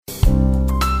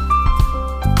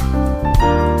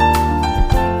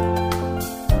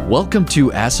Welcome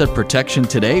to Asset Protection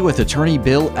Today with attorney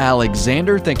Bill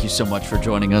Alexander. Thank you so much for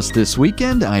joining us this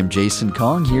weekend. I'm Jason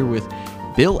Kong here with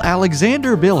Bill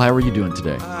Alexander. Bill, how are you doing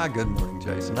today? Good morning,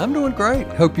 Jason. I'm doing great.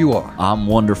 Hope you are. I'm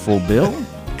wonderful, Bill.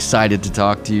 Excited to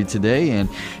talk to you today. And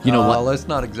you know what? Let's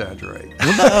not exaggerate.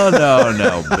 Well,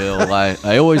 no, Bill.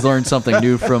 I always learn something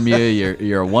new from you.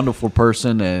 You're a wonderful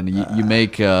person, and you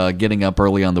make getting up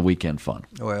early on the weekend fun.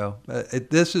 Well,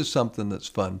 this is something that's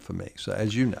fun for me. So,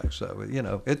 as you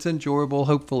know, it's enjoyable.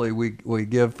 Hopefully, we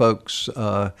give folks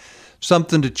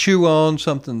something to chew on,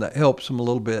 something that helps them a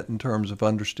little bit in terms of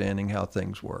understanding how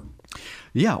things work.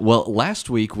 Yeah, well, last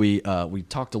week we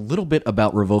talked a little bit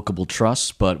about revocable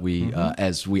trusts, but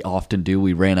as we often do,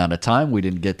 we ran out of time. We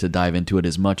didn't get to dive into it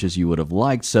as much as you would have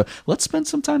liked, so let's spend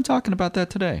some time talking about that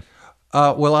today.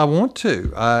 Well, I want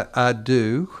to. I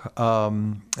do.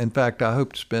 In fact, I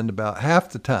hope to spend about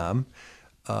half the time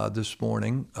this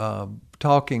morning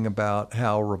talking about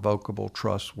how revocable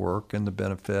trusts work and the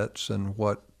benefits and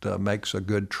what makes a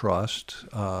good trust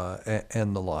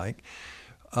and the like.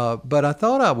 But I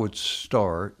thought I would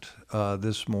start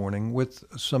this morning with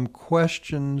some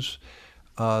questions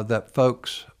that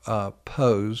folks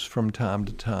pose from time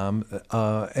to time,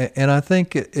 and I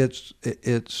think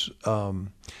there's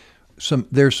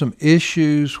some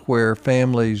issues where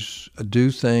families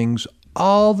do things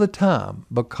all the time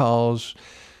because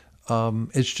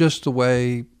it's just the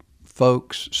way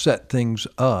folks set things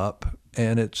up,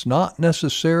 and it's not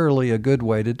necessarily a good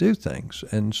way to do things,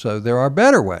 and so there are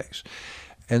better ways.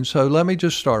 And so let me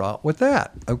just start off with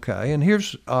that, okay? And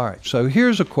here's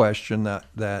a question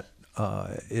that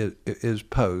is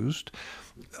posed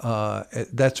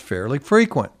that's fairly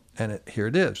frequent, and here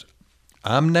it is.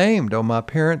 I'm named on my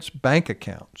parents' bank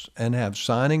accounts and have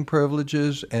signing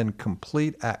privileges and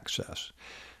complete access.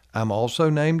 I'm also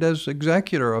named as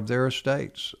executor of their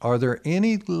estates. Are there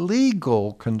any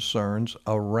legal concerns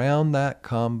around that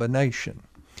combination?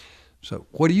 So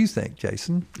what do you think,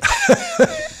 Jason?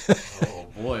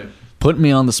 Boy, putting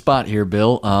me on the spot here,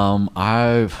 Bill.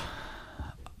 I'll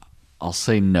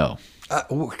say no.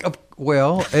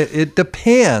 Well, it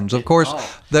depends. Of course,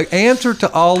 the answer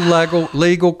to all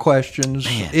legal questions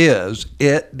is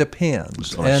it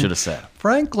depends. That's what I should have said.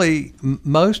 Frankly,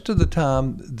 most of the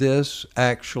time, this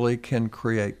actually can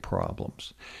create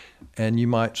problems. And you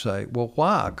might say, well,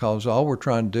 why? Because all we're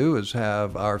trying to do is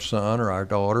have our son or our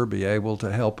daughter be able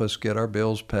to help us get our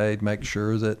bills paid, make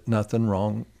sure that nothing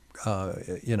wrong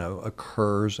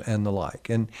occurs and the like.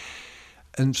 And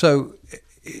so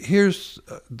here's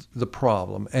the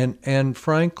problem. And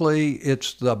frankly,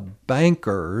 it's the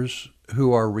bankers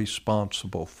who are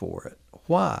responsible for it.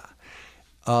 Why?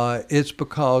 It's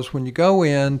because when you go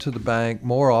into the bank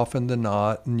more often than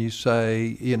not and you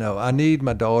say, I need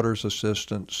my daughter's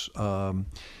assistance,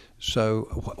 so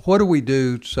what do we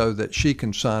do so that she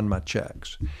can sign my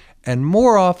checks? And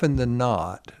more often than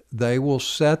not, they will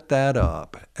set that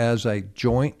up as a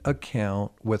joint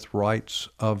account with rights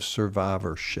of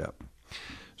survivorship.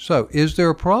 So is there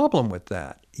a problem with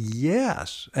that?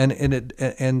 Yes.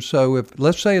 And so if,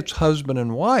 let's say it's husband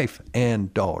and wife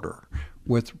and daughter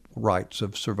with rights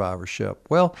of survivorship.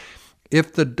 Well,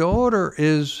 if the daughter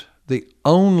is the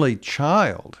only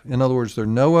child, in other words, there are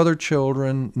no other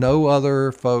children, no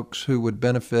other folks who would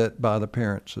benefit by the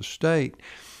parent's estate,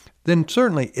 then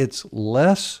certainly it's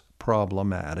less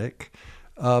problematic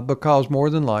because more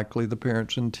than likely the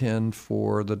parents intend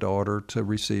for the daughter to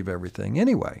receive everything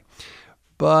anyway.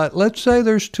 But let's say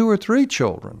there's 2 or 3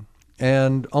 children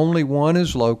and only one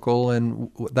is local and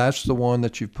that's the one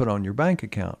that you've put on your bank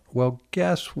account. Well,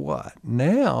 guess what?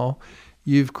 Now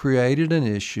you've created an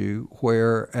issue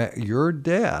where at your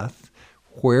death,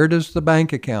 where does the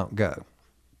bank account go?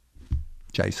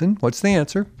 Jason, what's the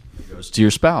answer? It goes to your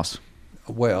spouse.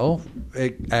 Well,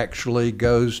 it actually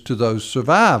goes to those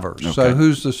survivors. Okay. So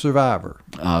who's the survivor?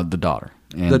 The daughter.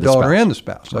 And the daughter spouse. and the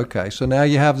spouse. Right. Okay, so now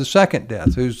you have the second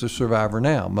death. Who's the survivor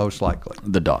now, most likely?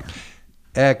 The daughter.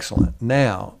 Excellent.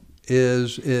 Now,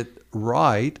 is it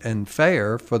right and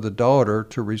fair for the daughter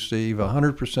to receive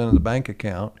 100% of the bank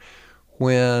account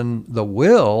when the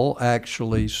will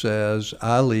actually says,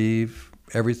 I leave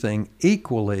everything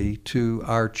equally to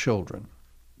our children?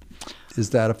 Is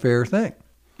that a fair thing?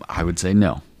 I would say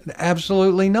no.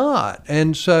 Absolutely not.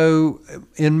 And so,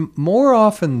 more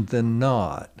often than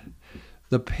not,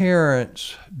 the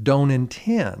parents don't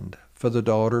intend for the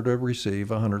daughter to receive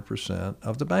 100%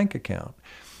 of the bank account.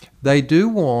 They do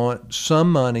want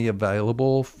some money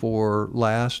available for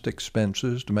last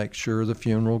expenses to make sure the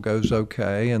funeral goes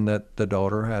okay and that the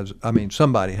daughter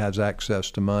somebody has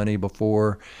access to money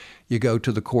before you go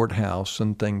to the courthouse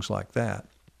and things like that.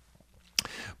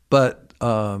 But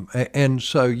And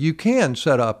so you can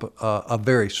set up a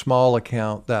very small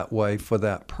account that way for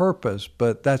that purpose,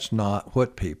 but that's not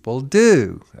what people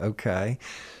do, okay?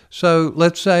 So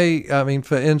let's say, I mean,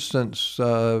 for instance,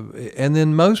 and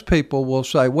then most people will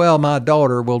say, well, my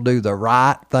daughter will do the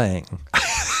right thing.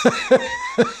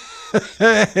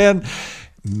 And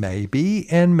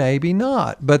maybe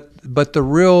not. But the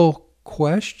real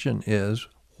question is,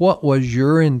 what was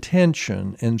your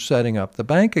intention in setting up the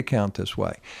bank account this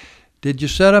way? Did you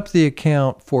set up the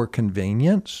account for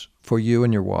convenience for you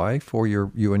and your wife, or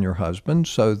you and your husband,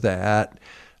 so that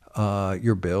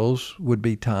your bills would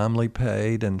be timely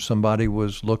paid and somebody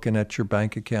was looking at your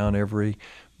bank account every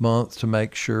month to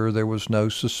make sure there was no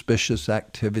suspicious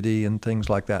activity and things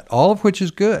like that, all of which is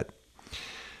good.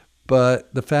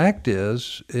 But the fact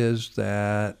is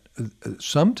that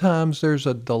sometimes there's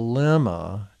a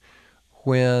dilemma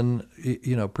when,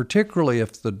 particularly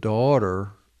if the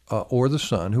daughter or the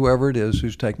son, whoever it is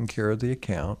who's taking care of the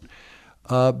account,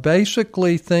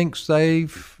 basically thinks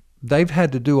they've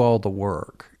had to do all the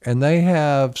work. And they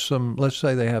have let's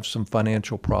say they have some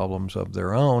financial problems of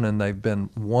their own, and they've been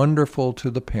wonderful to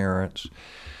the parents,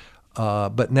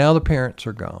 but now the parents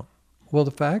are gone. Well,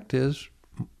 the fact is,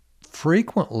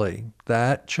 frequently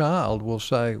that child will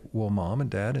say, well, Mom and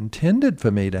Dad intended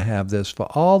for me to have this for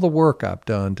all the work I've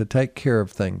done to take care of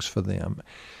things for them,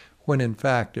 when in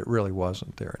fact it really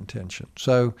wasn't their intention.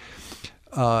 So,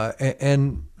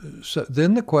 so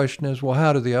then the question is, well,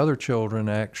 how do the other children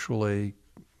actually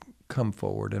come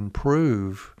forward and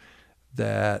prove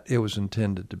that it was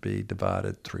intended to be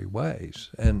divided three ways?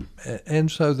 And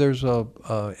so there's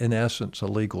in essence, a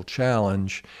legal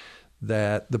challenge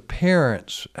that the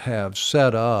parents have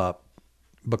set up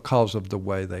because of the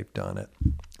way they've done it.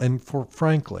 And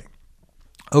frankly,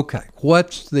 okay,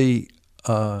 what's the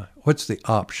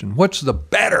option? What's the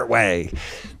better way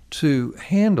to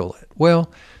handle it?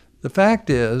 Well, the fact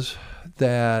is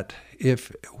that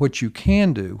if what you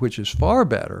can do, which is far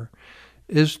better,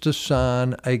 is to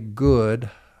sign a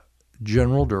good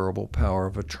general durable power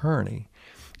of attorney,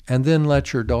 and then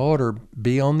let your daughter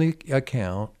be on the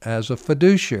account as a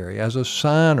fiduciary, as a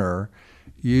signer,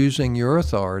 using your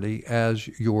authority as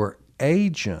your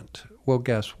agent. Well,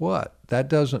 guess what? That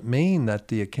doesn't mean that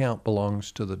the account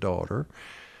belongs to the daughter.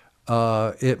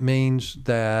 It means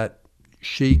that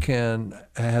she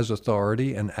has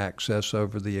authority and access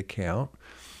over the account.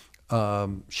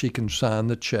 She can sign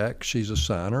the check. She's a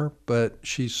signer, but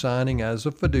she's signing as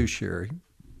a fiduciary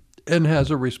and has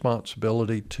a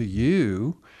responsibility to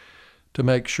you to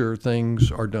make sure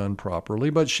things are done properly.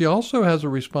 But she also has a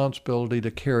responsibility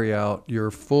to carry out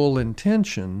your full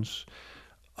intentions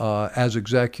as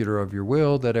executor of your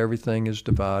will, that everything is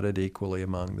divided equally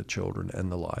among the children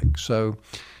and the like. So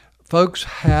folks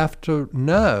have to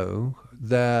know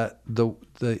that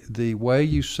the way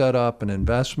you set up an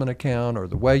investment account, or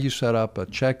the way you set up a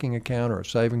checking account or a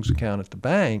savings account at the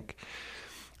bank,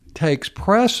 takes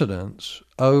precedence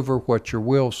over what your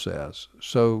will says.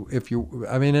 So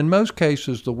in most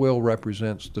cases, the will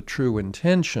represents the true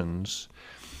intentions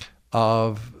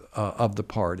of the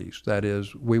parties. That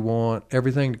is, we want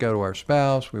everything to go to our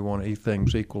spouse. We want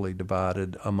things equally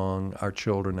divided among our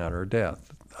children at our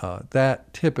death.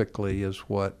 That typically is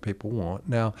what people want.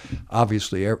 Now,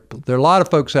 obviously, there are a lot of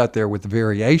folks out there with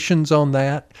variations on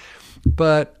that,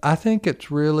 but I think it's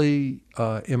really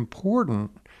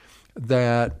important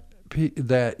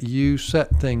that you set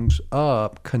things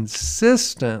up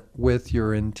consistent with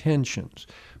your intentions.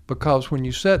 Because when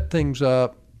you set things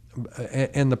up,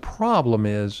 and the problem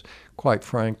is, quite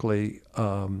frankly,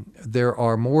 there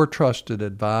are more trusted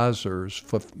advisors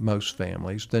for most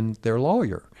families than their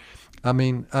lawyer. I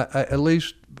mean, at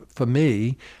least for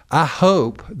me, I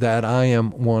hope that I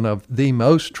am one of the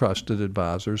most trusted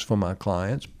advisors for my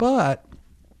clients, but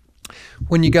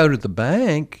when you go to the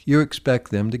bank, you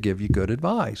expect them to give you good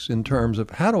advice in terms of,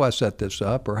 how do I set this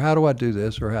up, or how do I do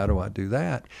this, or how do I do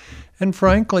that? And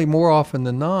frankly, more often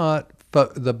than not,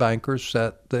 the bankers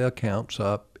set the accounts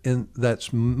up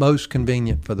that's most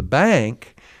convenient for the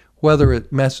bank, whether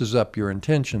it messes up your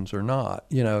intentions or not.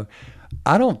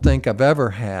 I don't think I've ever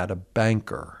had a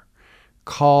banker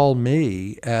call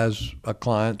me as a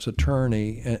client's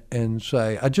attorney and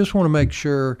say, I just want to make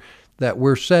sure that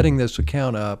we're setting this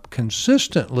account up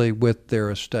consistently with their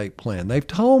estate plan. They've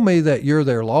told me that you're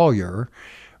their lawyer,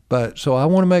 but so I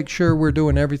want to make sure we're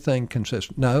doing everything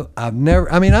consistent. No,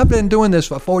 I've been doing this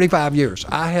for 45 years.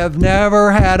 I have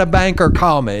never had a banker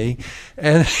call me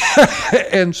and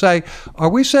and say, are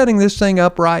we setting this thing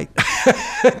up right?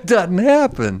 It doesn't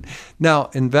happen. Now,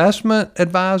 investment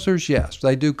advisors, yes,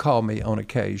 they do call me on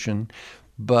occasion,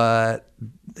 but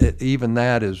even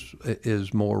that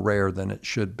is more rare than it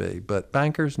should be. But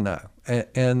bankers, no.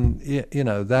 And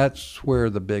that's where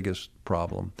the biggest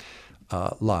problem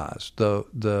lies.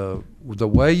 The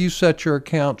way you set your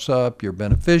accounts up, your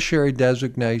beneficiary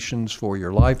designations for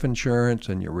your life insurance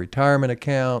and your retirement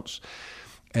accounts,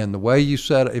 and the way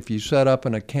if you set up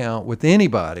an account with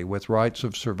anybody with rights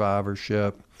of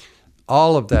survivorship,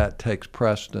 all of that takes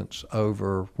precedence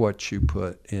over what you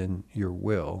put in your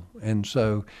will. And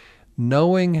so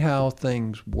knowing how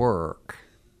things work,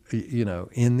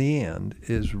 in the end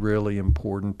is really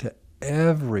important to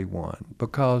everyone,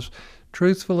 because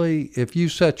truthfully, if you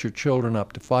set your children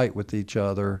up to fight with each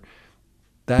other,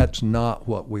 that's not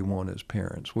what we want as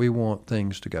parents. We want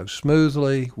things to go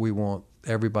smoothly. We want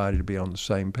everybody to be on the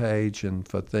same page and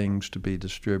for things to be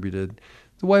distributed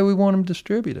the way we want them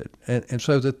distributed, and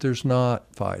so that there's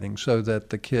not fighting, so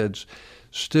that the kids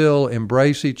still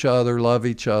embrace each other, love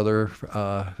each other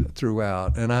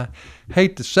throughout. And I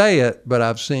hate to say it, but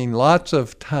I've seen lots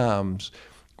of times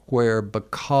where,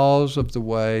 because of the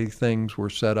way things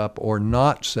were set up or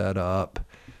not set up,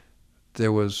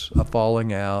 there was a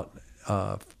falling out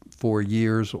for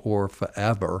years or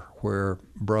forever, where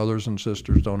brothers and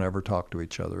sisters don't ever talk to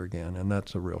each other again, and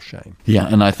that's a real shame. Yeah,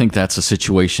 and I think that's a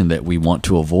situation that we want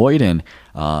to avoid, and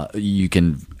you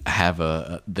can have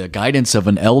the guidance of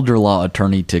an elder law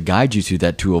attorney to guide you through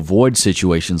that, to avoid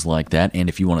situations like that. And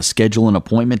if you want to schedule an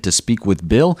appointment to speak with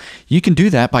Bill, you can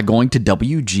do that by going to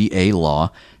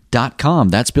WGALaw.com.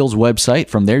 That's Bill's website.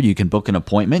 From there, you can book an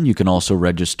appointment. You can also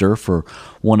register for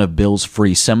one of Bill's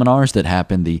free seminars that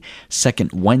happen the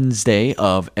second Wednesday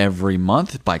of every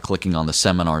month by clicking on the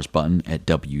seminars button at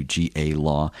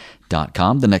WGALaw.com.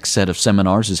 The next set of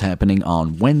seminars is happening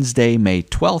on Wednesday, May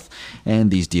 12th,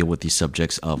 and these deal with the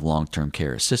subjects of long-term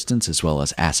care assistance as well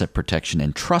as asset protection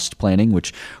and trust planning,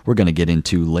 which we're going to get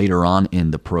into later on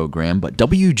in the program. But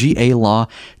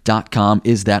WGALaw.com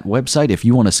is that website. If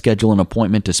you want to schedule an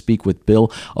appointment to speak with Bill,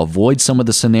 avoid some of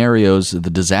the scenarios, the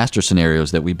disaster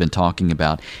scenarios that we've been talking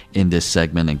about in this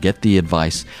segment, and get the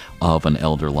advice of an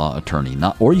elder law attorney.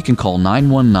 Or you can call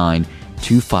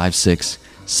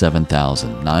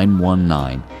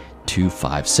 919-256-7000,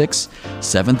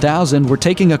 919-256-7000. We're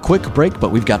taking a quick break, but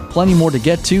we've got plenty more to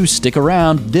get to. Stick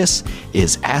around. This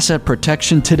is Asset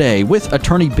Protection Today with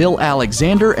attorney Bill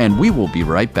Alexander, and we will be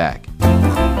right back.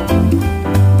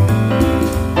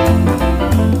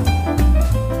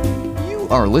 You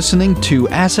are listening to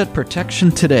Asset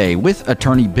Protection Today with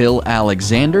attorney Bill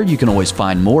Alexander. You can always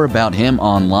find more about him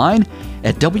online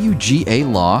at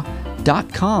WGALaw.com.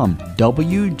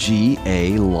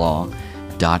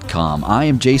 WGALaw.com. I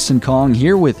am Jason Kong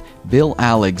here with Bill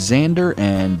Alexander,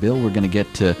 and Bill, we're going to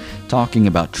get to talking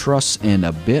about trusts in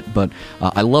a bit, but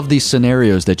I love these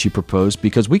scenarios that you propose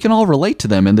because we can all relate to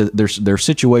them, and there are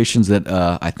situations that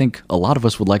I think a lot of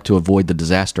us would like to avoid the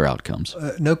disaster outcomes.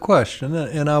 No question,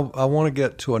 and I want to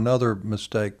get to another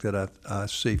mistake that I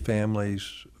see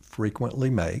families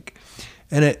frequently make,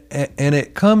 and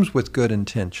it comes with good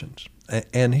intentions.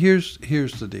 And here's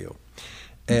the deal.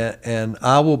 And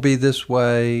I will be this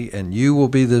way, and you will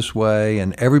be this way,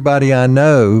 and everybody I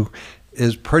know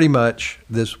is pretty much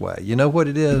this way. You know what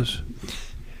it is?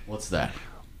 What's that?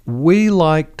 We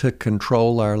like to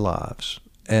control our lives,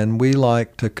 and we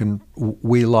like to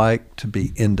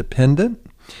be independent.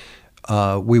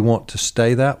 We want to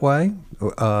stay that way.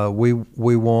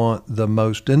 We want the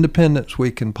most independence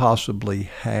we can possibly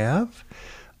have.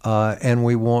 And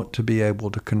we want to be able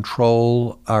to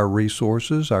control our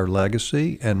resources, our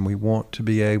legacy, and we want to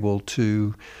be able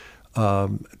to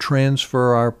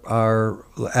transfer our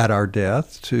at our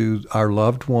death to our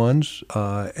loved ones,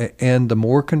 and the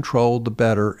more control, the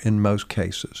better in most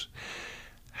cases.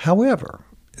 However,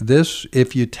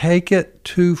 if you take it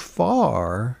too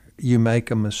far, you make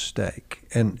a mistake.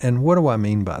 And what do I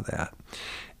mean by that?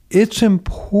 It's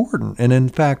important, and in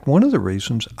fact, one of the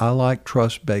reasons I like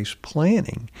trust-based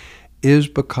planning is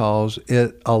because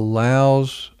it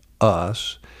allows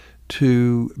us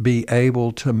to be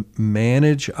able to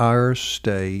manage our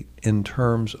estate in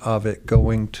terms of it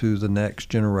going to the next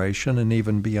generation and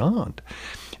even beyond.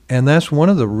 And that's one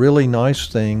of the really nice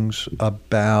things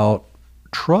about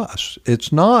trust.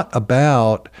 It's not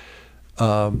about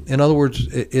in other words,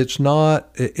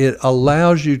 it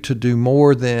allows you to do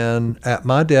more than, at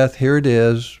my death, here it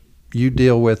is, you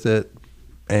deal with it,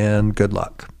 and good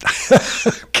luck.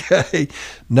 Okay.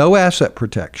 No asset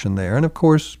protection there. And of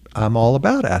course, I'm all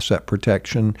about asset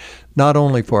protection, not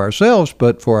only for ourselves,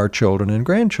 but for our children and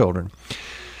grandchildren.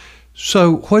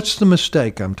 So what's the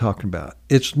mistake I'm talking about?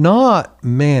 It's not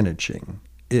managing.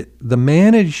 The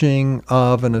managing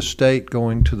of an estate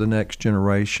going to the next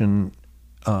generation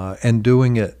and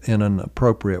doing it in an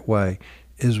appropriate way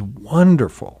is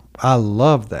wonderful. I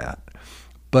love that.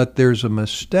 But there's a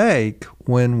mistake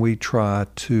when we try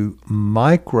to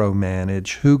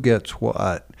micromanage who gets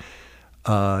what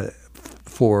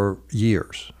for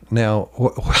years. Now,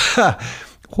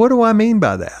 what do I mean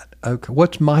by that? Okay,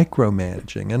 what's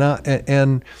micromanaging?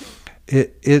 And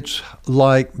it's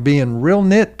like being real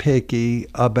nitpicky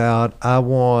about, I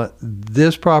want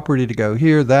this property to go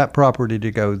here, that property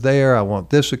to go there, I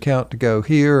want this account to go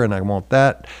here, and I want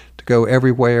that to go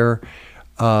everywhere.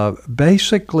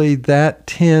 Basically, that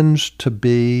tends to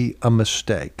be a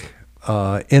mistake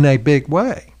in a big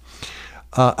way.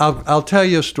 I'll tell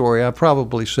you a story. I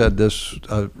probably said this,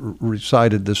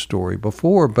 recited this story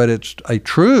before, but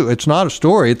it's not a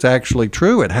story. It's actually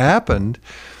true. It happened.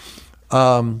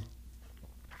 Fella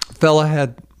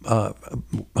had,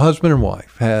 husband and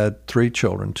wife, had 3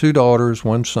 children, 2 daughters,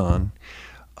 1 son,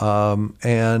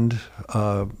 and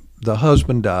the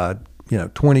husband died,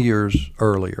 20 years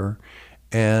earlier,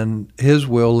 and his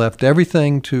will left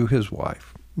everything to his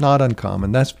wife. Not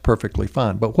uncommon. That's perfectly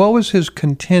fine. But what was his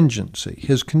contingency?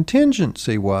 His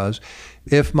contingency was,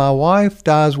 if my wife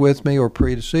dies with me or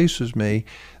predeceases me,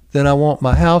 then I want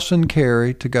my house in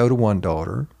Cary to go to 1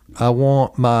 daughter. I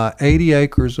want my 80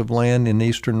 acres of land in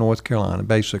eastern North Carolina.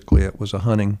 Basically, it was a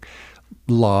hunting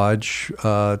lodge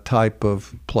type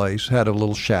of place. Had a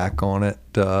little shack on it,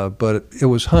 but it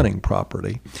was hunting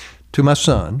property, to my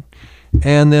son.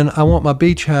 And then I want my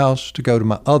beach house to go to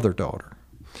my other daughter.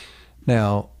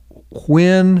 Now,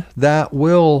 when that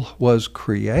will was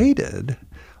created,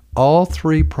 all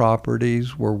 3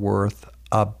 properties were worth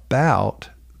about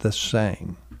the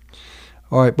same.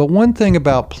 All right, but one thing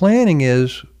about planning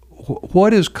is,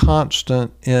 what is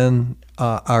constant in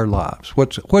our lives?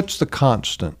 What's the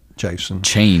constant, Jason?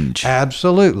 Change.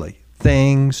 Absolutely.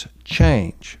 Things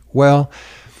change. Well,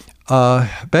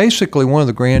 basically, one of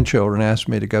the grandchildren asked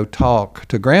me to go talk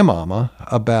to Grandmama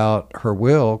about her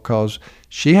will because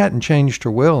she hadn't changed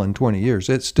her will in 20 years.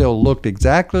 It still looked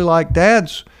exactly like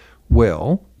Dad's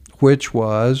will, which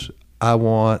was, I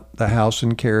want the house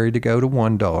in Cary to go to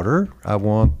 1 daughter. I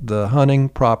want the hunting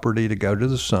property to go to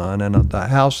the son, and the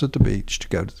house at the beach to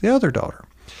go to the other daughter.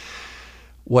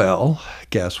 Well,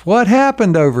 guess what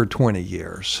happened over 20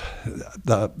 years?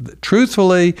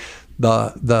 Truthfully,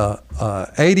 the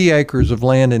 80 acres of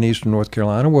land in eastern North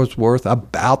Carolina was worth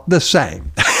about the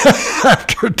same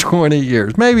after 20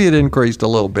 years. Maybe it increased a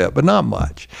little bit, but not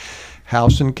much.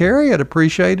 House in Cary had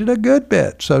appreciated a good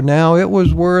bit, so now it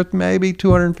was worth maybe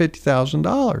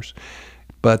 $250,000.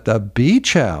 But the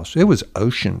beach house, it was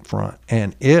oceanfront,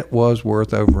 and it was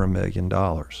worth over $1 million.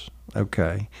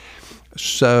 Okay.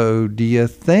 So do you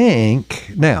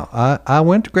think, now I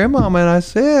went to Grandmama and I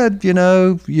said,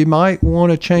 you might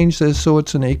want to change this so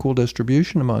it's an equal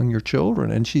distribution among your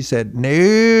children. And she said,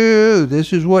 no,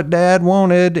 this is what Dad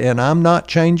wanted and I'm not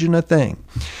changing a thing.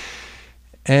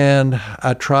 And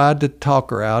I tried to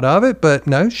talk her out of it, but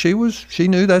no, she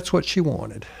knew that's what she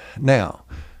wanted. Now,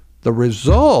 the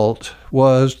result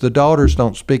was the daughters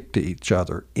don't speak to each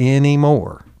other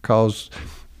anymore because,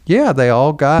 yeah, they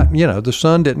all got, the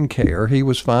son didn't care. He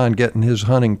was fine getting his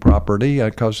hunting property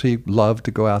because he loved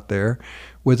to go out there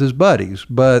with his buddies.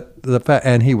 But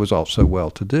and he was also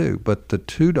well-to-do. But the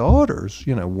 2 daughters,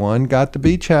 one got the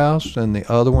beach house and the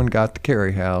other one got the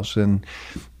Cary house. And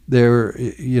there,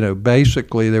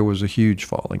 basically there was a huge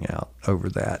falling out over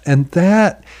that. And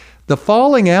the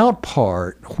falling out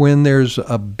part, when there's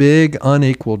a big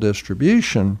unequal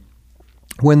distribution,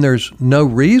 when there's no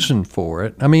reason for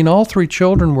it. I mean, all 3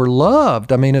 children were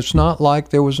loved. I mean, it's not like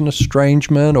there was an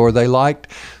estrangement or they liked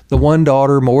the one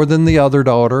daughter more than the other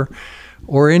daughter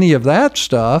or any of that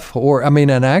stuff.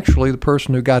 And actually the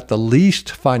person who got the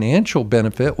least financial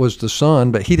benefit was the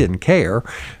son, but he didn't care.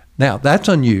 Now, that's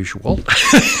unusual. So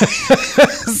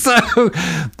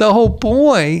the whole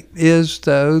point is,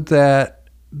 though, that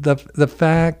the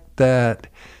fact that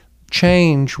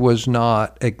change was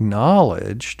not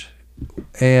acknowledged.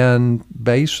 And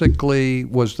basically,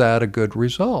 was that a good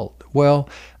result? Well,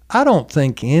 I don't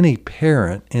think any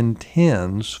parent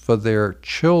intends for their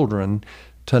children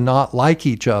to not like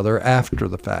each other after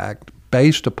the fact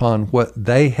based upon what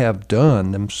they have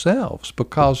done themselves.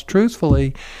 Because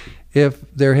truthfully, if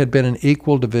there had been an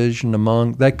equal division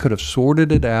they could have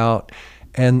sorted it out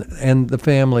and the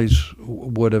families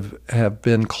would have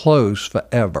been close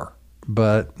forever.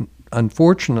 But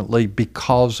unfortunately,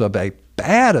 because of a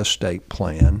bad estate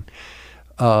plan,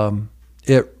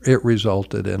 it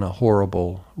resulted in a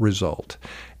horrible result.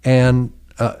 And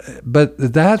but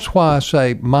that's why I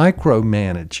say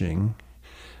micromanaging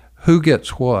who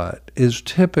gets what is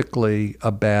typically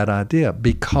a bad idea,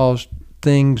 because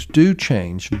things do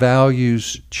change,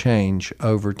 values change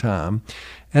over time.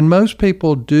 And most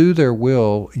people do their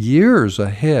will years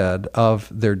ahead of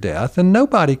their death, and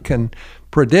nobody can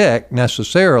predict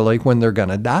necessarily when they're going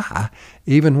to die.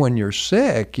 Even when you're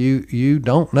sick, you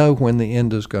don't know when the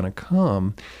end is going to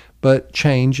come. But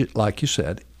change, like you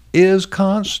said, is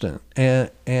constant.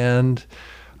 And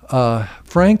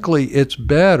frankly, it's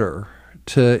better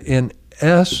to, in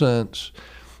essence,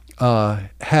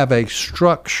 have a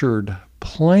structured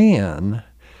plan,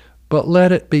 but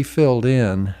let it be filled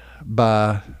in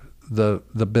by the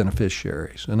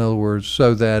beneficiaries. In other words,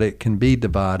 so that it can be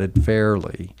divided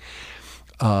fairly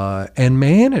and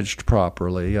managed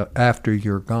properly after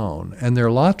you're gone. And there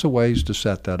are lots of ways to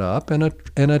set that up,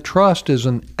 and a trust is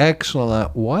an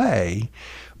excellent way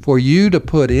for you to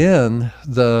put in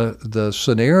the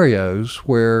scenarios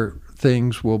where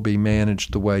things will be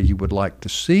managed the way you would like to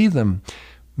see them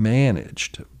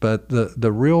managed. But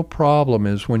the real problem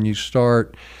is when you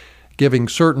start giving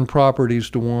certain properties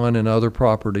to one and other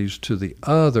properties to the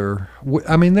other.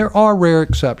 I mean, there are rare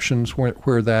exceptions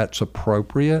where that's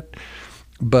appropriate,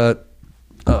 but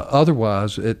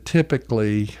otherwise it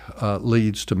typically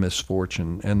leads to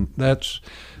misfortune. And that's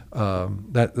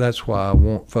why I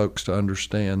want folks to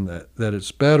understand that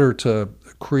it's better to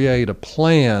create a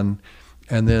plan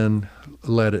and then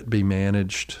let it be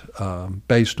managed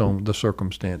based on the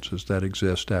circumstances that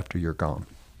exist after you're gone.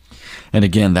 And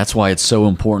again, that's why it's so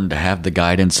important to have the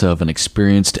guidance of an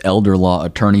experienced elder law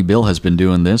attorney. Bill has been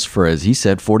doing this for, as he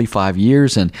said, 45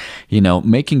 years. And,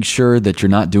 making sure that you're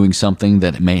not doing something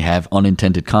that may have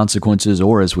unintended consequences,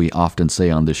 or as we often say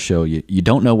on this show, you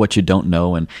don't know what you don't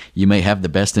know, and you may have the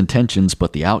best intentions,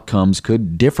 but the outcomes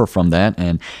could differ from that.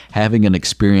 And having an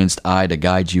experienced eye to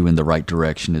guide you in the right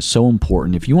direction is so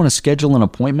important. If you want to schedule an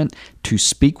appointment to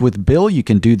speak with Bill, you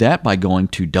can do that by going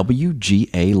to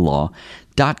WGALaw.com.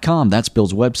 That's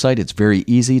Bill's website. It's very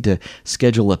easy to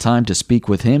schedule a time to speak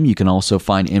with him. You can also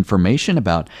find information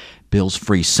about Bill's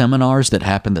free seminars that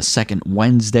happen the second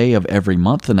Wednesday of every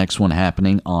month, the next one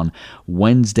happening on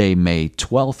Wednesday, May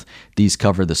 12th. These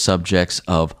cover the subjects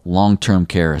of long-term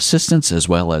care assistance as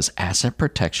well as asset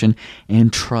protection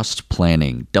and trust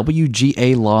planning.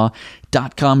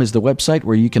 WGALaw.com is the website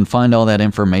where you can find all that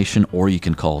information, or you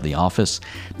can call the office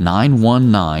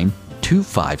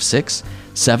 919-256-7000,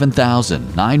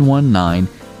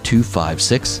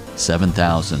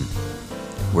 919-256-7000.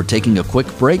 We're taking a quick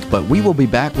break, but we will be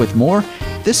back with more.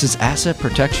 This is Asset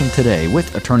Protection Today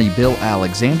with Attorney Bill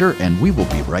Alexander, and we will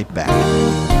be right back.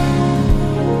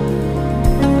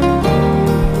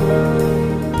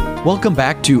 Welcome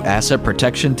back to Asset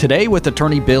Protection Today with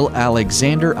Attorney Bill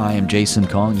Alexander. I am Jason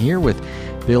Kong here with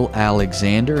Bill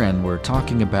Alexander, and we're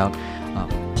talking about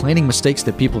planning mistakes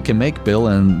that people can make, Bill,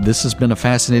 and this has been a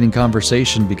fascinating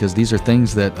conversation because these are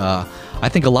things that I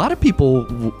think a lot of people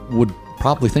would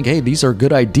probably think, hey, these are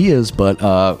good ideas, but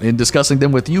in discussing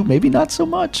them with you, maybe not so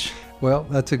much. Well,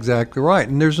 that's exactly right.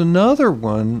 And there's another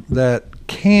one that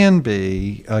can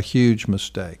be a huge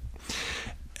mistake,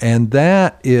 and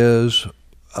that is,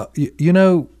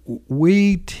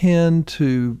 we tend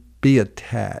to be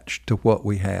attached to what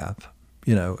we have.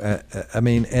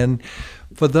 And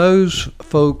for those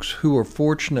folks who are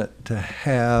fortunate to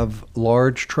have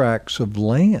large tracts of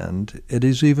land, it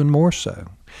is even more so.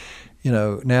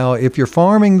 Now, if you're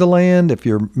farming the land, if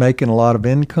you're making a lot of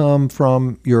income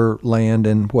from your land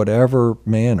in whatever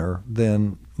manner,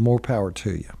 then more power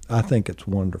to you. I think it's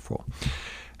wonderful.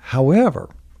 However,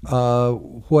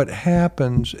 what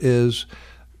happens is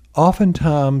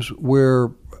oftentimes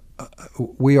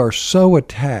we are so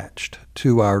attached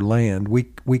to our land,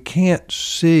 we can't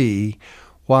see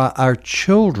why our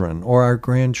children or our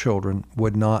grandchildren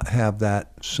would not have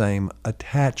that same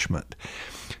attachment.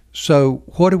 So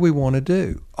what do we want to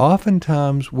do?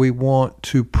 Oftentimes we want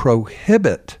to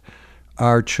prohibit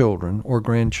our children or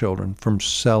grandchildren from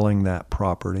selling that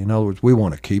property. In other words, we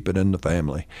want to keep it in the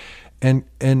family. And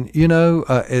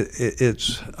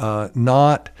it's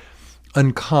not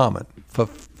uncommon for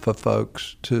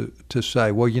folks to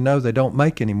say, well, they don't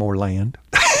make any more land,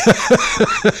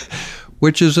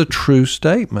 which is a true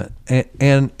statement.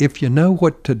 And if you know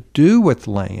what to do with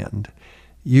land,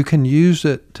 you can use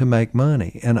it to make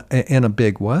money in a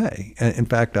big way. In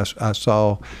fact, I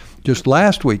saw just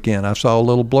last weekend, I saw a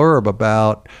little blurb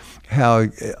about how,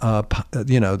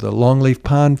 the longleaf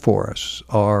pine forests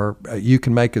you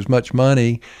can make as much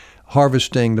money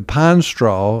harvesting the pine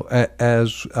straw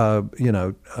as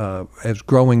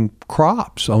growing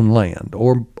crops on land,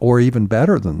 or even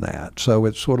better than that. So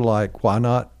it's sort of like, why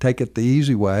not take it the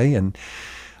easy way and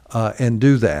and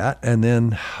do that. And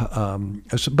then,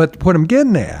 but what I'm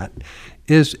getting at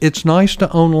is it's nice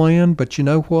to own land, but you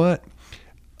know what?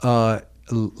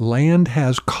 Land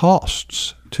has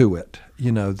costs to it.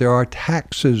 There are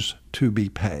taxes to be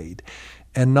paid,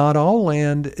 and not all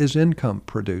land is income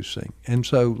producing. And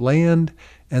so land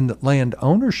and the land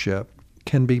ownership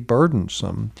can be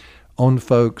burdensome on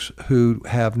folks who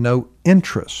have no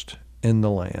interest in the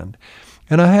land.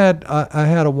 And I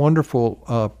had a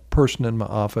wonderful person in my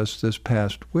office this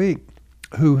past week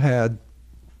who had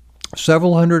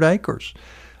several hundred acres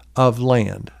of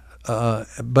land.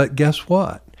 But guess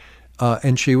what?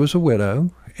 And she was a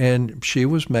widow, and she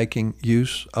was making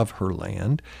use of her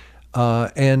land.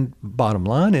 And bottom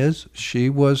line is, she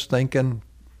was thinking,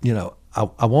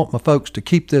 I want my folks to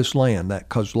keep this land,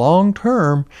 because long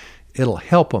term, it'll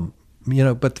help them.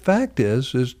 But the fact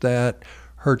is that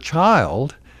her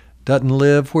child doesn't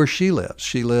live where she lives.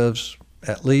 She lives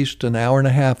at least an hour and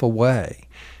a half away,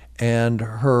 and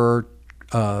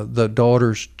the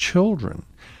daughter's children,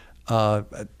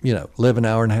 live an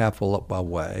hour and a half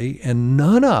away, and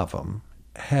none of them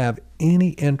have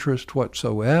any interest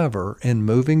whatsoever in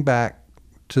moving back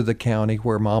to the county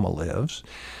where Mama lives.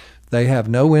 They have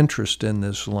no interest in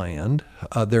this land.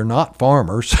 They're not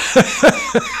farmers,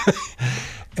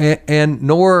 and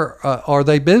nor are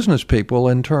they business people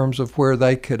in terms of where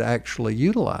they could actually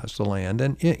utilize the land.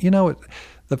 And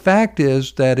the fact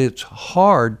is that it's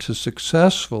hard to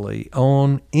successfully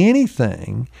own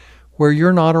anything where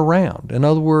you're not around. In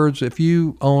other words, if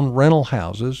you own rental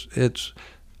houses, it's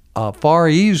far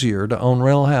easier to own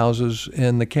rental houses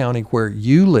in the county where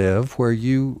you live, where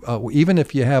you, even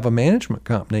if you have a management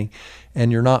company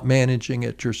and you're not managing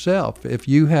it yourself, if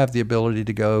you have the ability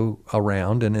to go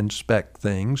around and inspect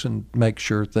things and make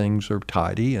sure things are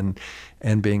tidy and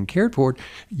being cared for,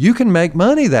 you can make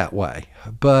money that way.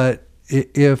 But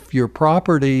if your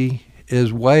property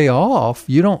is way off,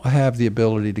 you don't have the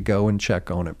ability to go and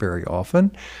check on it very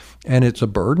often, and it's a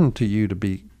burden to you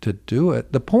to do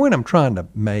it. The point I'm trying to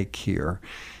make here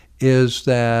is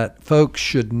that folks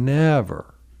should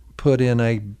never put in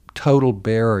a total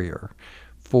barrier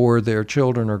for their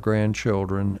children or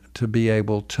grandchildren to be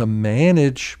able to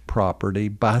manage property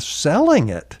by selling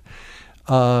it.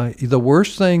 The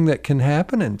worst thing that can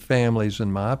happen in families,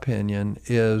 in my opinion,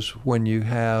 is when you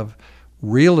have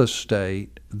real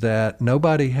estate that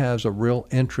nobody has a real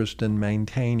interest in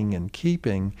maintaining and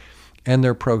keeping, and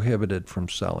they're prohibited from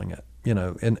selling it.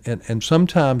 And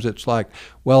sometimes it's like,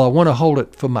 well, I want to hold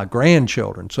it for my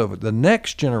grandchildren so that the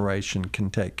next generation can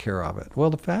take care of it.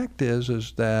 Well, the fact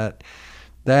is that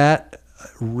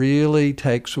really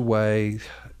takes away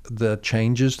the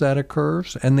changes that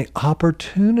occurs and the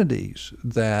opportunities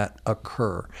that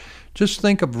occur. Just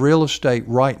think of real estate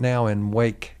right now in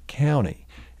Wake County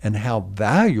and how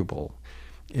valuable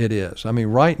it is. I mean,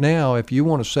 right now, if you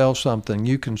want to sell something,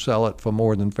 you can sell it for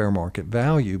more than fair market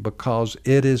value because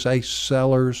it is a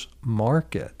seller's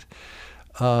market.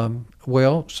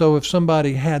 So if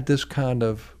somebody had this kind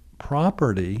of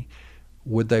property,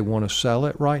 would they want to sell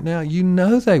it right now?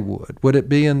 They would. Would it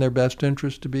be in their best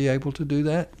interest to be able to do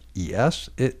that? Yes,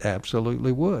 it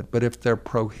absolutely would. But if they're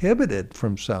prohibited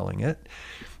from selling it,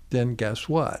 then guess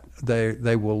what?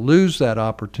 They will lose that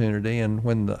opportunity, and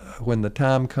when the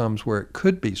time comes where it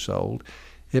could be sold,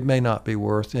 it may not be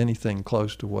worth anything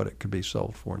close to what it could be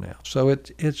sold for now. So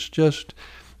it's just,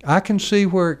 I can see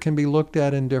where it can be looked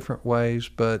at in different ways,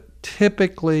 but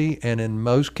typically and in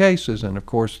most cases, and of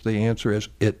course the answer is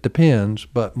it depends,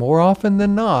 but more often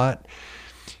than not,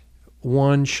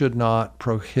 one should not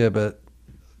prohibit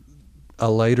a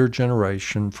later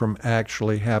generation from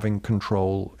actually having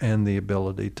control and the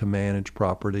ability to manage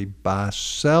property by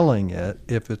selling it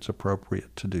if it's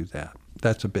appropriate to do that.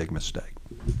 That's a big mistake.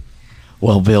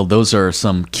 Well, Bill, those are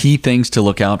some key things to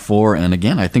look out for. And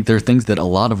again, I think there are things that a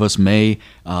lot of us may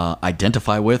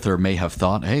identify with or may have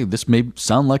thought, hey, this may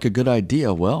sound like a good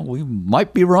idea. Well, we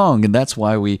might be wrong. And that's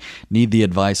why we need the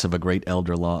advice of a great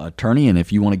elder law attorney. And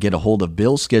if you want to get a hold of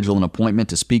Bill, schedule an appointment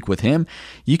to speak with him,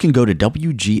 you can go to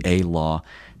WGAlaw.com.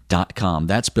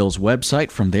 That's Bill's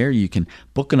website. From there, you can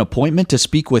book an appointment to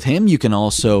speak with him. You can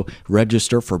also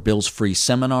register for Bill's free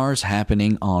seminars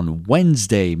happening on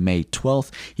Wednesday, May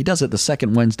 12th. He does it the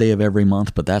second Wednesday of every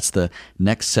month, but that's the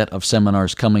next set of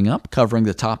seminars coming up, covering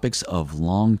the topics of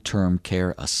long-term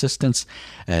care assistance,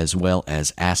 as well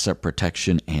as asset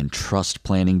protection and trust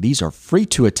planning. These are free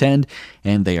to attend,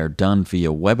 and they are done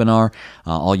via webinar.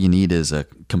 All you need is a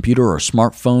computer or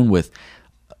smartphone with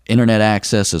internet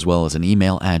access as well as an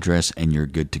email address, and you're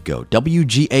good to go.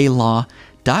 WGAlaw.com,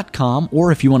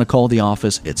 or if you want to call the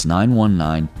office, it's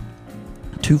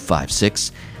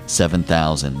 919-256-6952.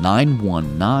 7000.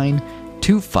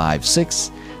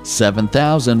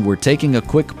 919-256-7000. We're taking a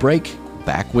quick break.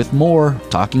 Back with more,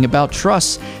 talking about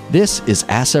trusts. This is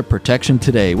Asset Protection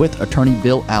Today with attorney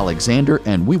Bill Alexander,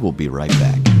 and we will be right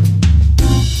back.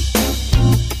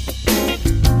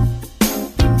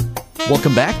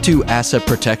 Welcome back to Asset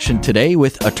Protection Today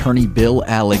with attorney Bill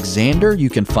Alexander. You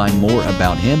can find more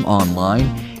about him online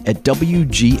at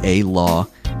wgalaw.com.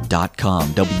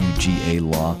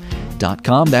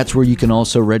 wgalaw.com. That's where you can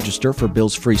also register for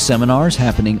Bill's free seminars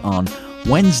happening on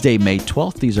Wednesday, May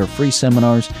 12th. These are free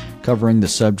seminars covering the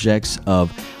subjects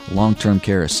of long-term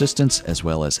care assistance as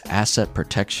well as asset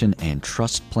protection and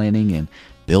trust planning. And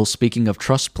Bill, speaking of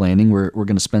trust planning, we're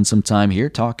going to spend some time here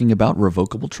talking about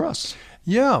revocable trusts.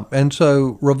 Yeah, and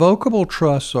so revocable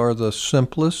trusts are the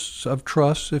simplest of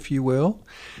trusts, if you will.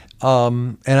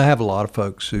 And I have a lot of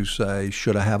folks who say,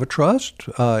 should I have a trust?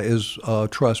 Is a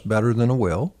trust better than a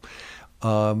will?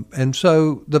 And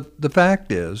so the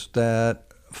fact is that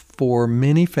for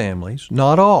many families,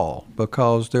 not all,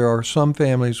 because there are some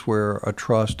families where a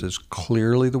trust is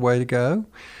clearly the way to go.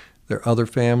 There are other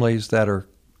families that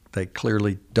they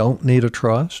clearly don't need a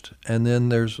trust. And then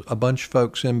there's a bunch of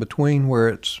folks in between where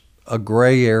it's a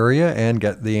gray area, and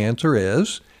the answer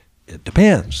is, it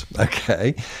depends.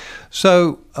 Okay.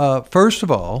 So first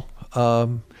of all, a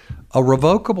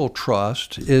revocable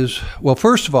trust is, well,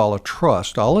 first of all, a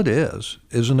trust, all it is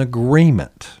an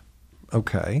agreement.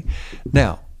 Okay.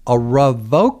 Now, a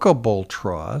revocable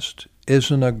trust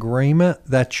is an agreement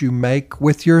that you make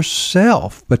with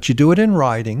yourself, but you do it in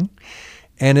writing,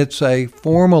 and it's a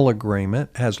formal agreement,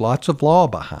 has lots of law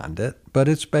behind it, but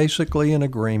it's basically an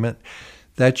agreement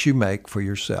that you make for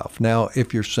yourself. Now,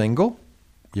 if you're single,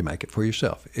 you make it for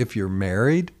yourself. If you're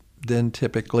married, then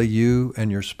typically you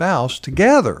and your spouse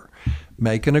together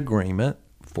make an agreement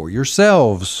for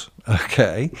yourselves.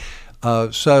 Okay.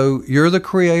 So you're the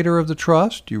creator of the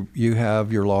trust. You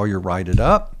have your lawyer write it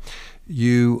up.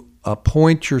 You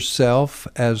appoint yourself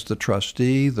as the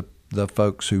trustee, the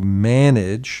folks who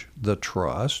manage the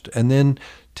trust, and then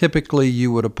typically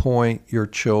you would appoint your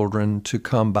children to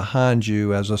come behind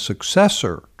you as a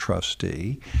successor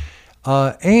trustee.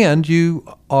 And you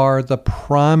are the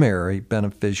primary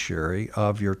beneficiary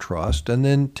of your trust, and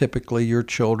then typically your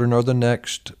children are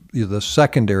the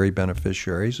secondary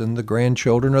beneficiaries, and the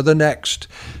grandchildren are the next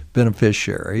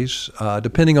beneficiaries,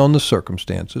 depending on the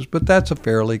circumstances, but that's a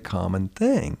fairly common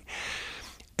thing.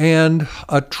 And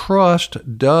a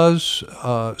trust does,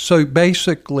 so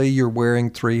basically you're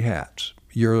wearing three hats.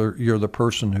 You're the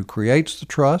person who creates the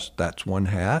trust, that's one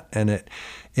hat, and it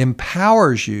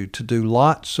empowers you to do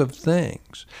lots of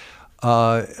things.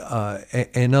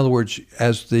 In other words,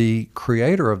 as the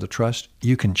creator of the trust,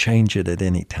 you can change it at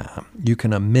any time. You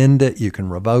can amend it, you can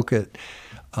revoke it,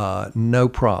 no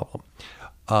problem.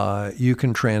 You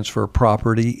can transfer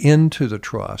property into the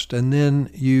trust, and then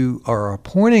you are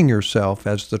appointing yourself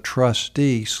as the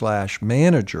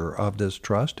trustee/manager of this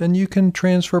trust, and you can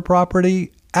transfer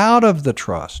property out of the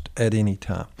trust at any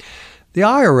time. The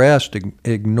IRS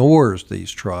ignores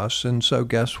these trusts, and so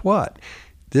guess what?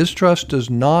 This trust does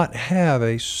not have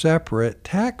a separate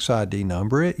tax ID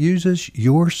number. It uses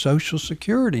your Social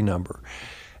Security number.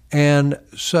 And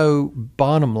so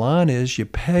bottom line is you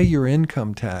pay your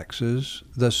income taxes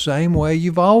the same way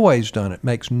you've always done it.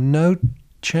 Makes no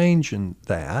change in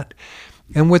that.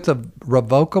 And with a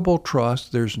revocable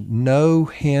trust, there's no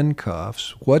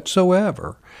handcuffs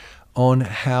whatsoever on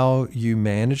how you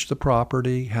manage the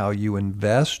property, how you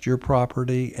invest your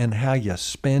property, and how you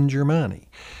spend your money.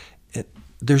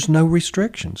 There's no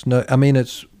restrictions.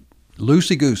 It's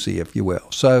loosey-goosey, if you will.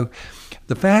 So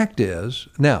the fact is,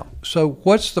 so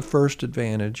what's the first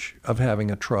advantage of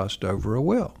having a trust over a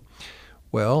will?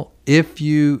 Well,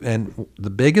 and the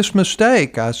biggest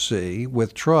mistake I see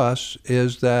with trusts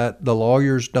is that the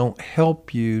lawyers don't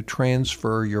help you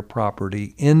transfer your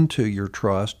property into your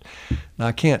trust. And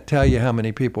I can't tell you how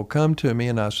many people come to me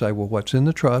and I say, well, what's in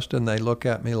the trust? And they look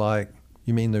at me like,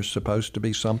 you mean there's supposed to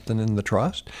be something in the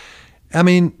trust?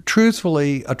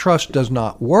 Truthfully, a trust does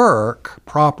not work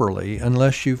properly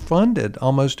unless you funded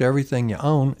almost everything you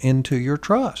own into your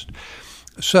trust.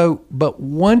 So, but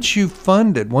once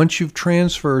you've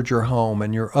transferred your home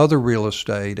and your other real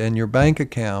estate and your bank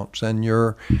accounts and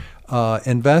your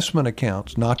investment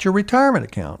accounts, not your retirement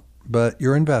account, but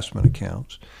your investment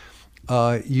accounts,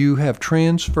 you have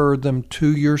transferred them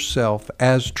to yourself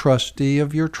as trustee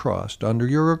of your trust under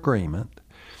your agreement.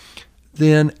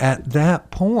 Then at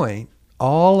that point,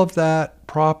 all of that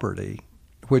property,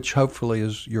 which hopefully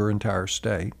is your entire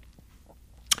estate,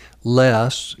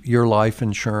 less your life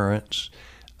insurance,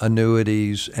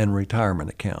 annuities, and retirement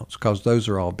accounts, because those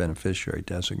are all beneficiary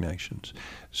designations.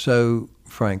 So,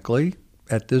 frankly,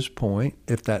 at this point,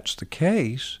 if that's the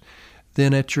case,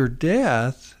 then at your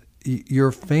death,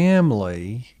 your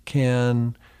family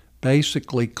can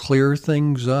basically clear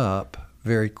things up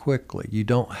very quickly. You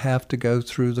don't have to go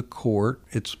through the court.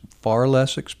 It's far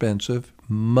less expensive,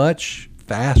 much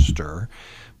faster,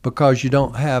 because you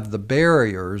don't have the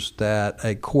barriers that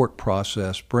a court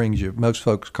process brings you. Most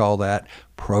folks call that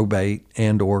probate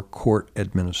and or court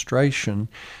administration.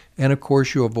 And of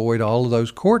course, you avoid all of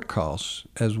those court costs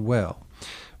as well.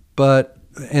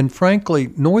 And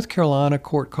frankly, North Carolina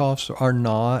court costs are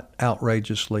not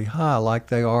outrageously high like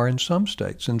they are in some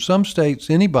states. In some states,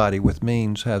 anybody with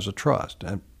means has a trust.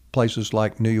 And places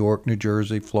like New York, New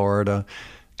Jersey, Florida,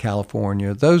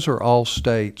 California, those are all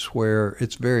states where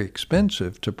it's very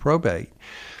expensive to probate.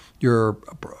 You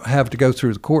have to go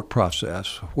through the court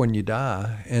process when you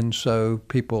die, and so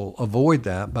people avoid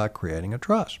that by creating a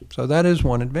trust. So that is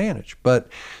one advantage. But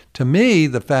to me,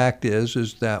 the fact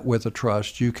is that with a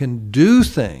trust, you can do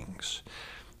things,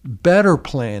 better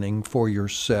planning for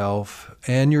yourself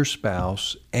and your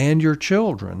spouse and your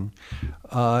children.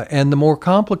 And the more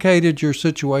complicated your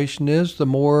situation is, the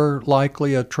more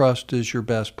likely a trust is your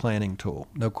best planning tool.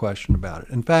 No question about it.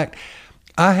 In fact,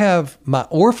 I have my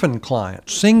orphan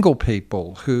clients, single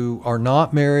people who are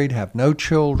not married, have no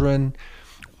children.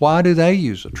 Why do they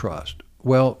use a trust?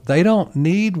 Well, they don't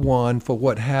need one for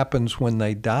what happens when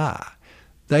they die.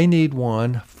 They need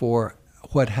one for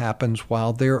what happens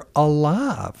while they're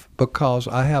alive, because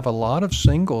I have a lot of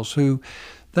singles who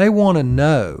they want to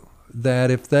know that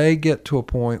if they get to a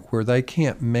point where they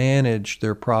can't manage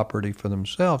their property for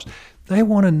themselves, they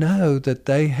want to know that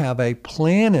they have a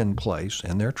plan in place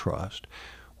in their trust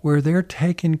where they're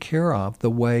taken care of the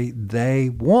way they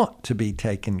want to be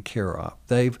taken care of.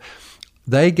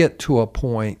 They get to a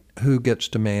point who gets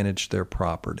to manage their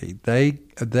property. They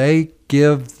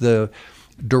give the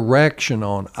direction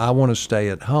on, I want to stay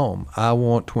at home. I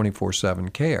want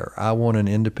 24/7 care. I want an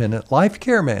independent life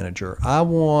care manager. I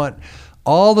want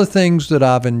all the things that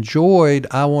I've enjoyed,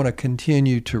 I want to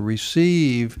continue to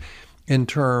receive in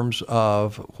terms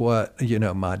of what,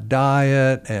 my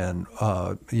diet and,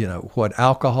 what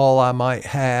alcohol I might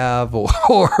have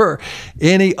or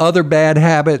any other bad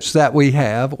habits that we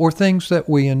have or things that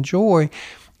we enjoy.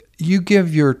 You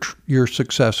give your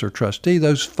successor trustee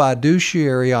those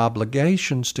fiduciary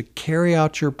obligations to carry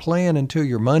out your plan until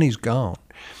your money's gone.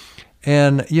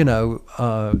 And,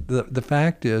 the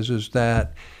fact is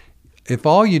that if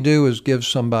all you do is give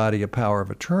somebody a power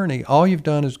of attorney, all you've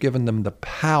done is given them the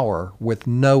power with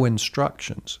no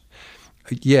instructions.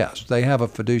 Yes, they have a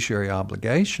fiduciary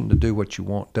obligation to do what you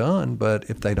want done, but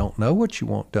if they don't know what you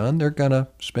want done, they're going to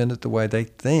spend it the way they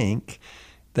think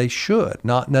they should,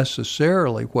 not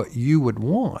necessarily what you would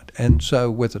want. And so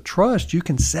with a trust, you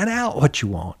can set out what you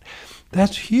want.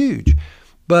 That's huge.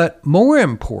 But more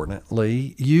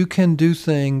importantly, you can do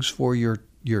things for your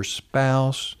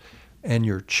spouse and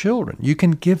your children. You can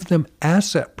give them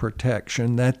asset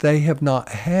protection that they have not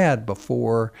had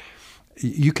before.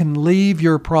 You can leave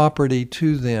your property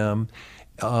to them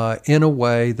in a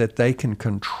way that they can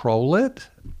control it,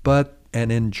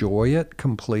 and enjoy it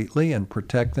completely and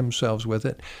protect themselves with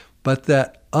it, but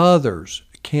that others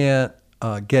can't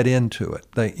get into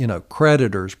it.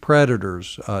 Creditors,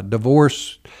 predators,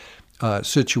 divorce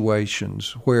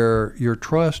situations where your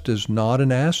trust is not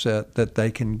an asset that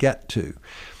they can get to.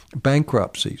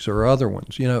 Bankruptcies or other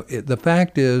ones. The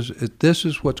fact is, this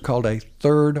is what's called a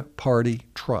third-party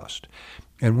trust.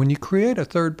 And when you create a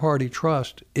third-party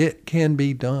trust, it can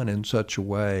be done in such a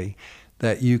way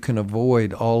that you can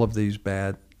avoid all of these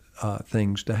bad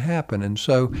things to happen. And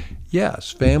so,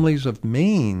 yes, families of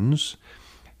means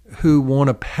who want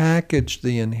to package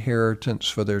the inheritance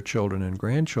for their children and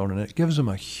grandchildren, it gives them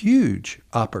a huge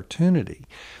opportunity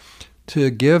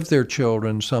to give their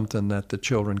children something that the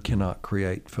children cannot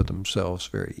create for themselves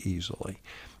very easily,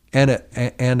 and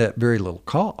at very little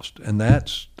cost. And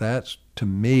that's to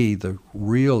me the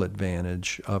real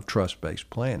advantage of trust-based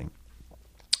planning.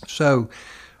 So,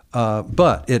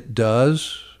 but it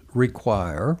does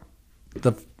require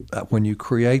when you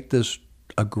create this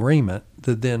agreement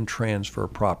to then transfer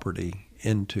property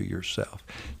into yourself.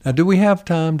 Now, do we have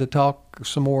time to talk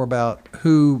some more about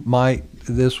who might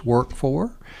this work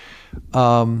for?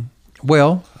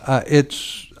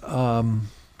 It's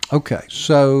okay.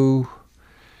 So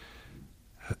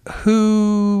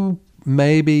who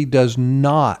maybe does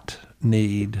not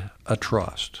need a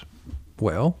trust?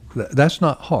 Well, that's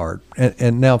not hard.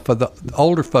 And now for the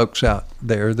older folks out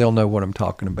there, they'll know what I'm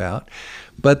talking about.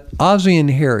 But Ozzie and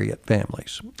Harriet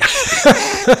families.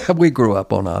 We grew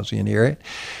up on Ozzie and Harriet.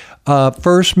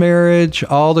 First marriage,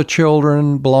 all the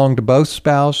children belong to both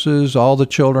spouses. All the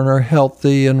children are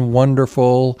healthy and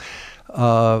wonderful.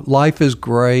 Life is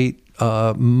great.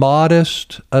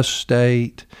 Modest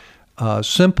estate,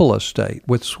 simple estate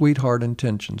with sweetheart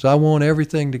intentions. I want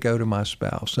everything to go to my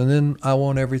spouse, and then I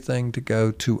want everything to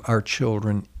go to our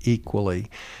children equally.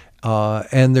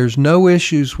 And there's no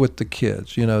issues with the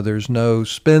kids. There's no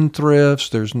spendthrifts.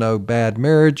 There's no bad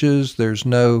marriages. There's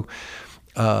no,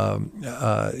 the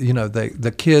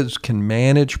kids can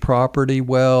manage property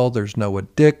well. There's no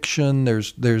addiction.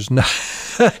 There's no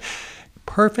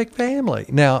perfect family.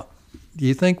 Now, do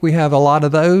you think we have a lot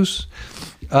of those?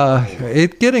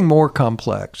 It's getting more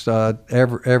complex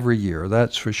every year,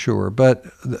 that's for sure. But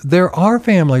there are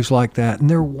families like that, and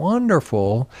they're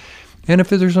wonderful. And if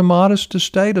there's a modest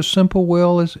estate, a simple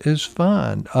will is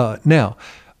fine.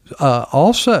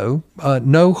 Also,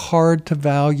 no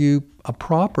hard-to-value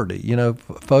property.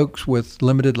 Folks with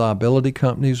limited liability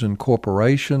companies and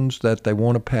corporations that they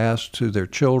want to pass to their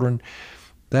children,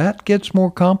 that gets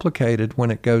more complicated when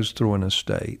it goes through an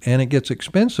estate, and it gets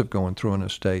expensive going through an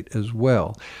estate as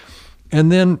well.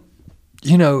 And then,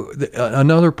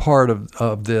 another part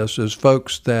of this is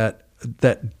folks that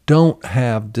don't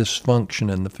have dysfunction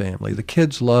in the family. The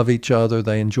kids love each other.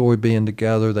 They enjoy being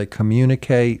together. They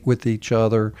communicate with each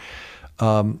other.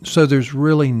 So there's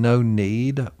really no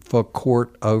need for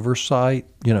court oversight,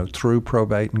 through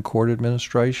probate and court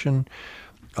administration.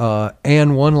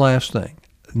 And one last thing.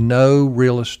 No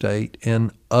real estate in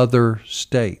other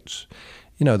states.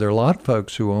 There are a lot of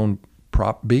folks who own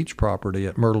beach property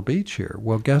at Myrtle Beach here.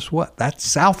 Well, guess what? That's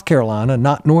South Carolina,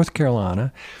 not North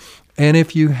Carolina. And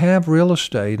if you have real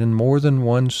estate in more than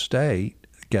one state,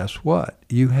 guess what?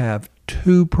 You have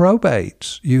two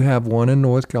probates. You have one in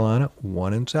North Carolina,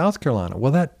 one in South Carolina.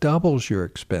 Well, that doubles your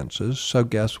expenses. So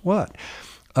guess what?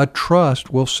 A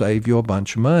trust will save you a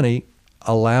bunch of money,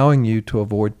 allowing you to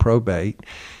avoid probate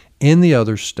in the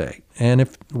other state. And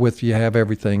if you have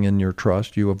everything in your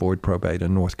trust, you avoid probate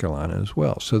in North Carolina as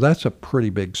well. So that's a pretty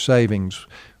big savings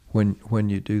when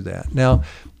you do that. Now,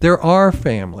 there are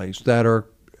families that are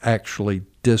actually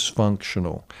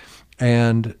dysfunctional.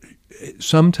 And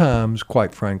sometimes,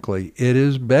 quite frankly, it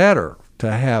is better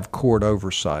to have court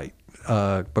oversight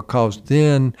because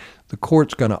then the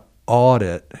court's going to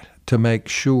audit to make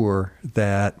sure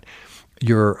that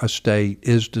your estate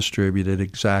is distributed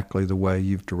exactly the way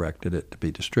you've directed it to be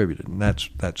distributed, and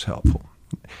that's helpful.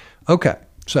 Okay,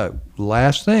 so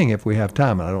last thing, if we have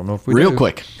time, and I don't know if we do. Real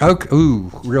quick. Okay,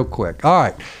 real quick. All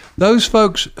right, those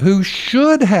folks who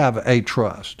should have a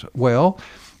trust, well,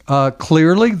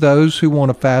 clearly those who want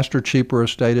a faster, cheaper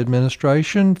estate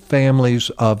administration,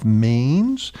 families of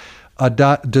means, a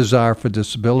desire for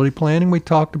disability planning we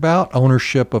talked about,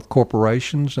 ownership of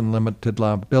corporations and limited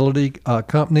liability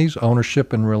companies,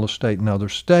 ownership in real estate in other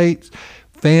states,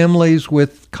 families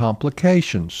with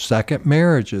complications, second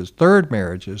marriages, third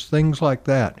marriages, things like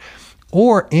that,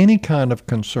 or any kind of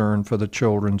concern for the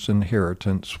children's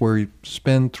inheritance where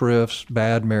spendthrifts,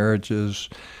 bad marriages,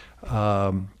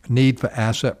 need for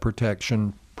asset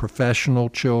protection, professional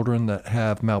children that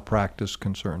have malpractice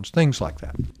concerns, things like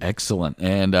that. Excellent.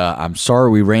 And I'm sorry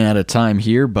we ran out of time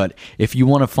here, but if you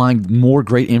want to find more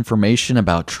great information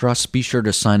about trusts, be sure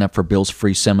to sign up for Bill's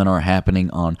free seminar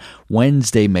happening on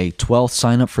Wednesday, May 12th.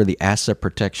 Sign up for the Asset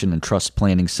Protection and Trust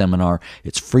Planning Seminar.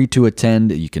 It's free to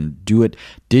attend. You can do it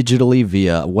digitally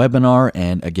via webinar,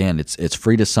 and again, it's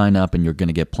free to sign up, and you're going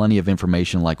to get plenty of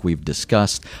information like we've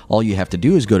discussed. All you have to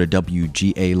do is go to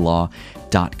wgalaw.com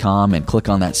and click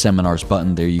on that seminars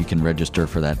button. There you can register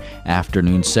for that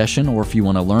afternoon session, or if you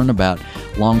want to learn about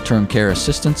long-term care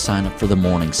assistance, sign up for the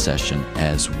morning session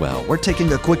as well. We're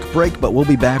taking a quick break, but we'll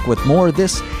be back with more.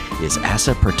 This is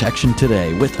Asset Protection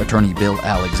Today with Attorney Bill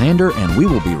Alexander, and we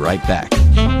will be right back.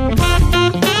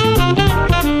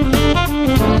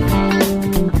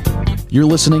 You're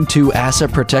listening to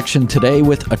Asset Protection Today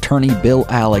with Attorney Bill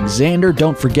Alexander.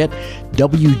 Don't forget,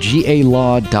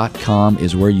 WGALaw.com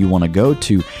is where you want to go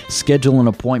to schedule an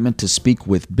appointment to speak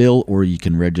with Bill, or you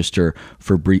can register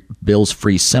for Bill's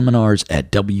free seminars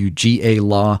at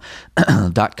WGALaw.com.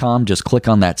 Just click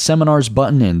on that seminars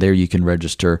button, and there you can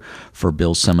register for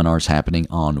Bill's seminars happening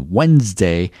on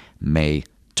Wednesday, May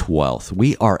 12th.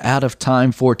 We are out of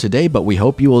time for today, but we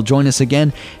hope you will join us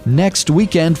again next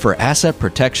weekend for Asset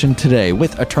Protection Today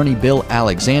with Attorney Bill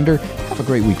Alexander. Have a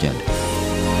great weekend.